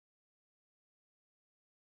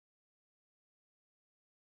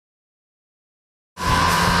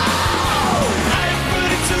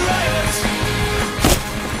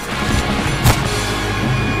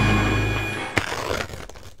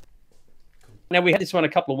Now, we had this one a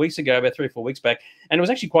couple of weeks ago, about 3 or 4 weeks back, and it was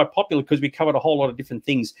actually quite popular because we covered a whole lot of different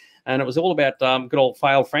things. And it was all about good old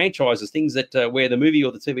failed franchises, things that where the movie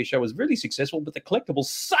or the TV show was really successful, but the collectibles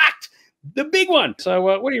sucked. The big one. So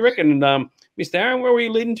what do you reckon, Mr. Aaron? Where are we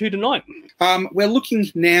leading to tonight? We're looking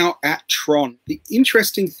now at Tron. The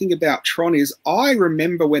interesting thing about Tron is I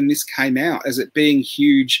remember when this came out as it being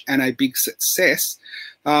huge and a big success.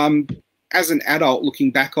 As an adult looking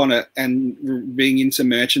back on it and being into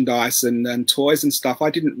merchandise and toys and stuff, I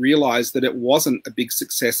didn't realize that it wasn't a big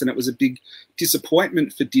success and it was a big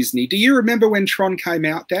disappointment for Disney. Do you remember when Tron came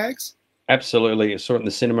out, Dags? Absolutely. I saw it in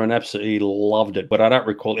the cinema and absolutely loved it, but I don't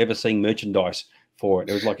recall ever seeing merchandise for it.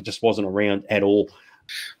 It was like it just wasn't around at all.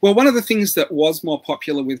 Well, one of the things that was more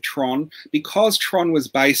popular with Tron, because Tron was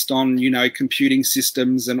based on, you know, computing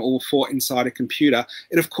systems and all fought inside a computer,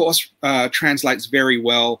 it of course translates very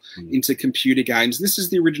well into computer games. This is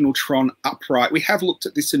the original Tron Upright. We have looked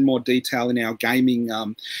at this in more detail in our gaming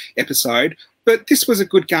episode. But this was a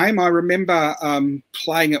good game. I remember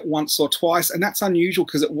playing it once or twice, and that's unusual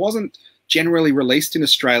because it wasn't generally released in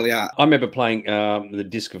Australia. I remember playing the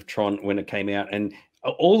disc of Tron when it came out, and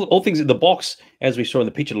all things in the box, as we saw in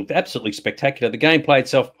the picture, looked absolutely spectacular. The gameplay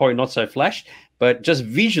itself probably not so flash, but just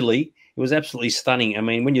visually, it was absolutely stunning. I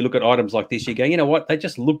mean, when you look at items like this, you go, you know what? They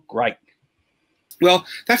just look great. Well,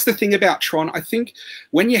 that's the thing about Tron. I think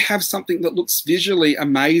when you have something that looks visually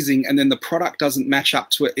amazing and then the product doesn't match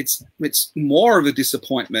up to it, it's more of a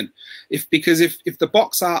disappointment. Because if the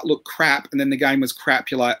box art looked crap and then the game was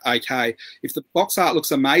crap, you're like, okay. If the box art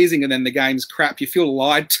looks amazing and then the game's crap, you feel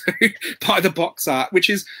lied to by the box art, which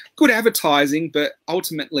is good advertising, but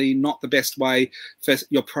ultimately not the best way for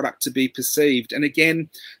your product to be perceived. And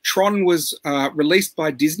again, Tron was released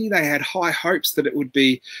by Disney. They had high hopes that it would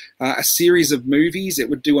be a series of movies. It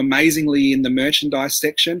would do amazingly in the merchandise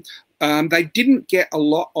section. They didn't get a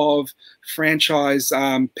lot of franchise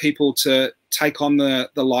people to take on the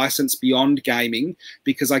license beyond gaming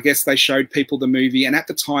because I guess they showed people the movie, and at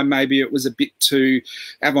the time maybe it was a bit too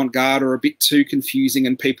avant-garde or a bit too confusing,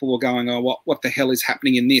 and people were going, oh, what the hell is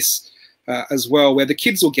happening in this? As well, where the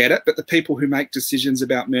kids will get it, but the people who make decisions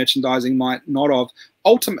about merchandising might not have.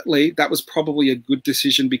 Ultimately, that was probably a good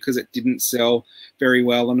decision because it didn't sell very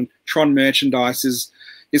well. And Tron merchandise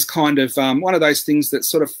is kind of one of those things that's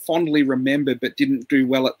sort of fondly remembered but didn't do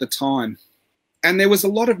well at the time. And there was a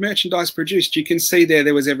lot of merchandise produced. You can see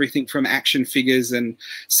there was everything from action figures and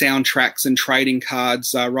soundtracks and trading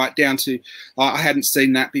cards right down to, I hadn't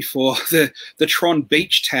seen that before, the Tron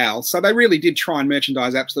beach towel. So they really did try and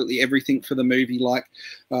merchandise absolutely everything for the movie like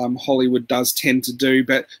Hollywood does tend to do.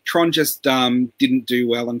 But Tron just didn't do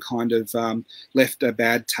well and kind of left a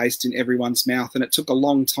bad taste in everyone's mouth. And it took a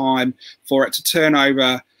long time for it to turn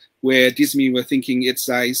over where Disney were thinking it's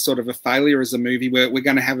a sort of a failure as a movie, where we're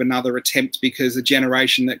going to have another attempt because the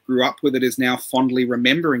generation that grew up with it is now fondly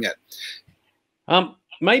remembering it.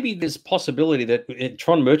 Maybe there's a possibility that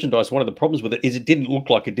Tron merchandise, one of the problems with it is it didn't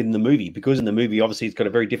look like it did in the movie, because in the movie, obviously, it's got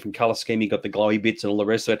a very different color scheme. You got the glowy bits and all the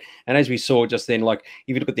rest of it. And as we saw just then, like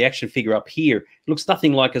if you look at the action figure up here, it looks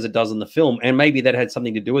nothing like as it does in the film. And maybe that had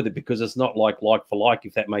something to do with it because it's not like for like,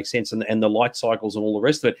 if that makes sense, and the light cycles and all the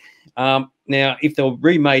rest of it. Now, if they were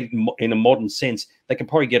remade in a modern sense, they can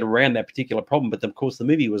probably get around that particular problem. But of course, the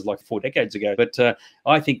movie was like 4 decades ago. But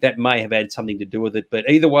I think that may have had something to do with it. But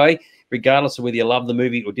either way, regardless of whether you love the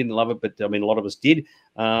movie or didn't love it, but I mean, a lot of us did,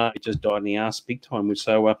 it just died in the arse big time.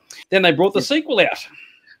 So then they brought the sequel out.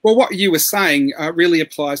 Well, what you were saying really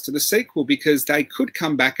applies to the sequel, because they could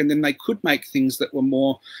come back and then they could make things that were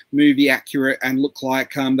more movie accurate and look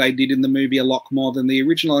like they did in the movie a lot more than the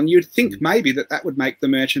original. And you'd think maybe that would make the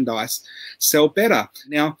merchandise sell better.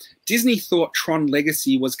 Now, Disney thought Tron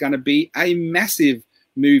Legacy was going to be a massive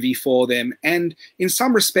movie for them. And in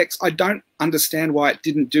some respects, I don't understand why it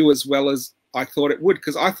didn't do as well as I thought it would,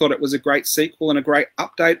 because I thought it was a great sequel and a great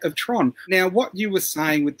update of Tron. Now, what you were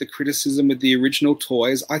saying with the criticism with the original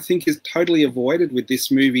toys, I think is totally avoided with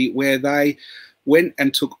this movie, where they went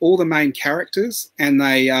and took all the main characters and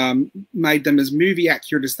they made them as movie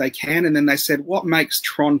accurate as they can. And then they said, what makes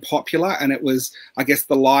Tron popular? And it was, I guess,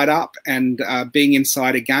 the light up and being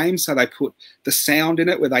inside a game. So they put the sound in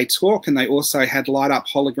it where they talk, and they also had light up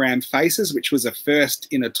hologram faces, which was a first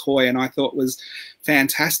in a toy and I thought was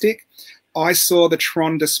fantastic. I saw the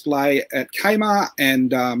Tron display at Kmart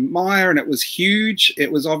and Myer, and it was huge. It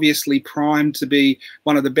was obviously primed to be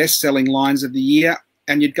one of the best-selling lines of the year.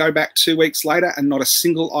 And you'd go back 2 weeks later and not a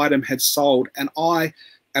single item had sold. And I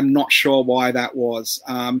am not sure why that was.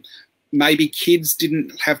 maybe kids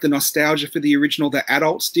didn't have the nostalgia for the original that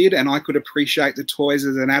adults did, and I could appreciate the toys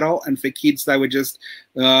as an adult, and for kids they were just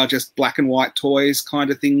black and white toys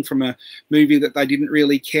kind of thing from a movie that they didn't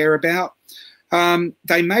really care about.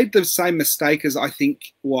 They made the same mistake as I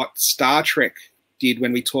think what Star Trek did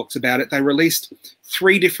when we talked about it. They released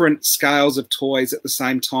 3 different scales of toys at the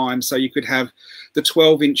same time. So you could have the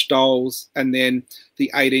 12-inch dolls, and then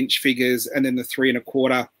the 8-inch figures, and then the 3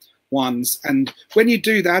 1/4 ones. And when you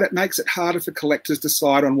do that, it makes it harder for collectors to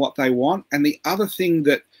decide on what they want. And the other thing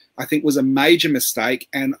that I think was a major mistake,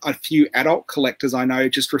 and a few adult collectors I know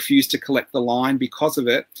just refused to collect the line because of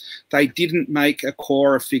it, they didn't make a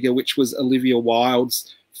Cora figure, which was Olivia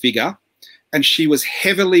Wilde's figure. And she was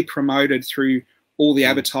heavily promoted through all the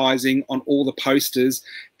advertising on all the posters.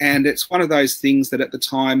 And it's one of those things that at the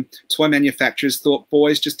time, toy manufacturers thought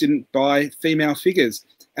boys just didn't buy female figures.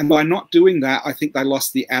 And by not doing that, I think they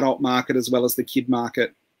lost the adult market as well as the kid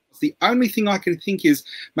market. The only thing I can think is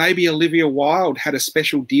maybe Olivia Wilde had a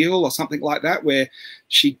special deal or something like that where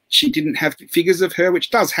she didn't have figures of her,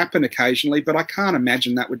 which does happen occasionally, but I can't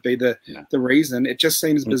imagine that would be the reason. It just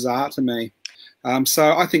seems bizarre to me.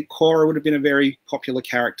 So I think Cora would have been a very popular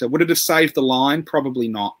character. Would it have saved the line? Probably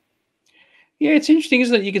not. Yeah, it's interesting,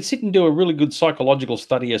 isn't it? You could sit and do a really good psychological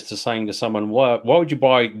study as to saying to someone, why would you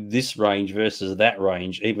buy this range versus that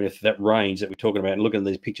range, even if that range that we're talking about, and looking at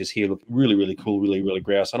these pictures here, look really, really cool, really, really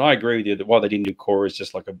grouse. And I agree with you that why they didn't do Cora is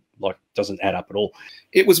just like doesn't add up at all.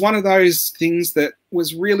 It was one of those things that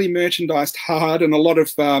was really merchandised hard, and a lot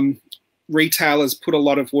of retailers put a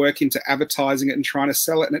lot of work into advertising it and trying to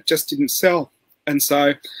sell it, and it just didn't sell. And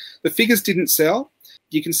so the figures didn't sell.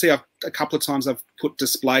 You can see a couple of times I've put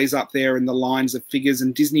displays up there in the lines of figures,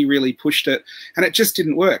 and Disney really pushed it, and it just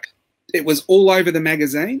didn't work. It was all over the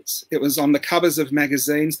magazines. It was on the covers of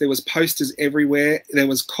magazines. There was posters everywhere. There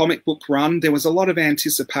was comic book run. There was a lot of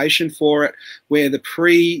anticipation for it, where the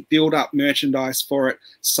pre-build-up merchandise for it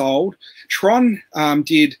sold. Tron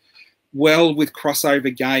did well with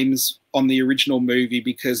crossover games on the original movie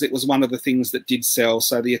because it was one of the things that did sell,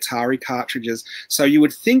 so the Atari cartridges. So you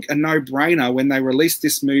would think a no-brainer when they released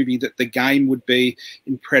this movie that the game would be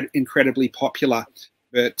incredibly popular,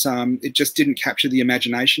 but it just didn't capture the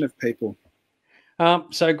imagination of people.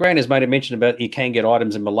 So Grant has made a mention about you can get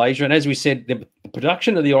items in Malaysia, and as we said, the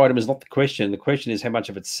production of the item is not the question. The question is how much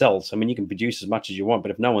of it sells. I mean, you can produce as much as you want,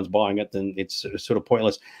 but if no one's buying it, then it's sort of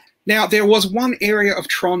pointless. Now, there was one area of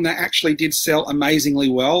Tron that actually did sell amazingly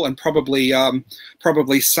well and probably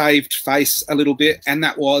saved face a little bit, and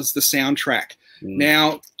that was the soundtrack.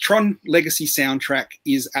 Now, Tron Legacy soundtrack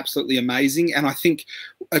is absolutely amazing, and I think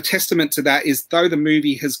a testament to that is, though the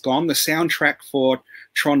movie has gone, the soundtrack for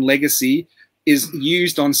Tron Legacy is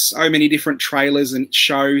used on so many different trailers and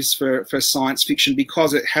shows for science fiction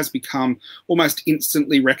because it has become almost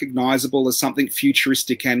instantly recognizable as something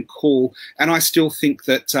futuristic and cool. And I still think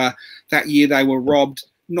that that year they were robbed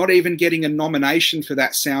not even getting a nomination for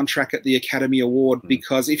that soundtrack at the Academy Award,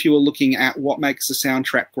 because if you were looking at what makes the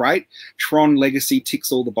soundtrack great, Tron Legacy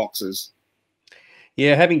ticks all the boxes.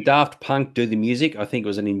 Yeah, having Daft Punk do the music, I think,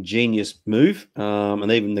 was an ingenious move.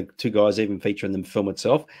 And even the 2 guys even feature in the film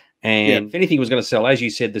itself. And if anything was going to sell, as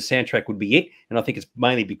you said, the soundtrack would be it. And I think it's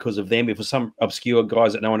mainly because of them. If it was some obscure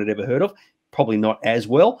guys that no one had ever heard of, probably not as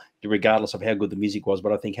well, regardless of how good the music was.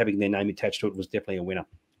 But I think having their name attached to it was definitely a winner.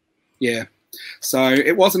 Yeah. So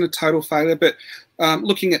it wasn't a total failure. But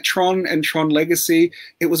looking at Tron and Tron Legacy,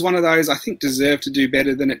 it was one of those I think deserved to do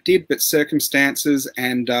better than it did. But circumstances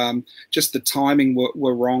and just the timing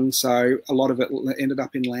were wrong. So a lot of it ended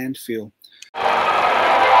up in landfill.